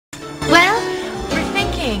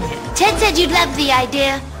Ted said you'd love the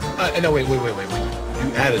idea. No, wait. You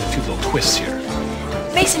added a few little twists here.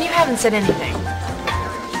 Mason, you haven't said anything.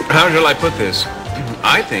 How shall I put this?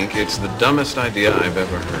 I think it's the dumbest idea I've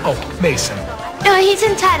ever heard. Oh, Mason. No, he's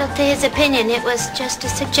entitled to his opinion. It was just a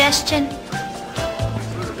suggestion.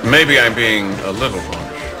 Maybe I'm being a little harsh.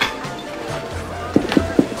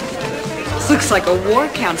 This looks like a war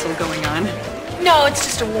council going on. No, it's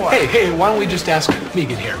just a war. Hey, why don't we just ask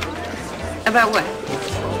Megan here? About what?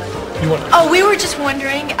 You want... Oh, we were just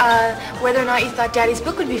wondering whether or not you thought Daddy's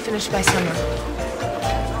book would be finished by summer.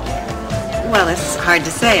 Well, it's hard to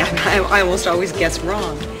say. I almost always guess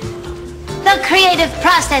wrong. The creative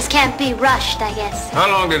process can't be rushed, I guess. How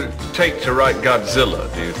long did it take to write Godzilla,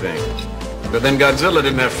 do you think? But then Godzilla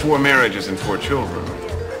didn't have 4 marriages and 4 children.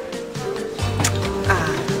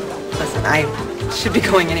 Listen, I should be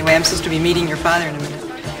going anyway. I'm supposed to be meeting your father in a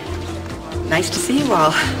minute. Nice to see you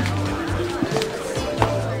all.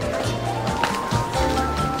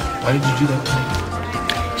 Why did you do that to me?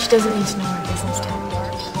 She doesn't need to know our business, Ted.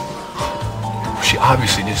 She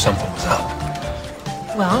obviously knew something was up.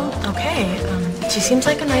 Well, okay. She seems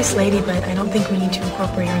like a nice lady, but I don't think we need to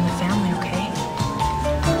incorporate her in the family, okay?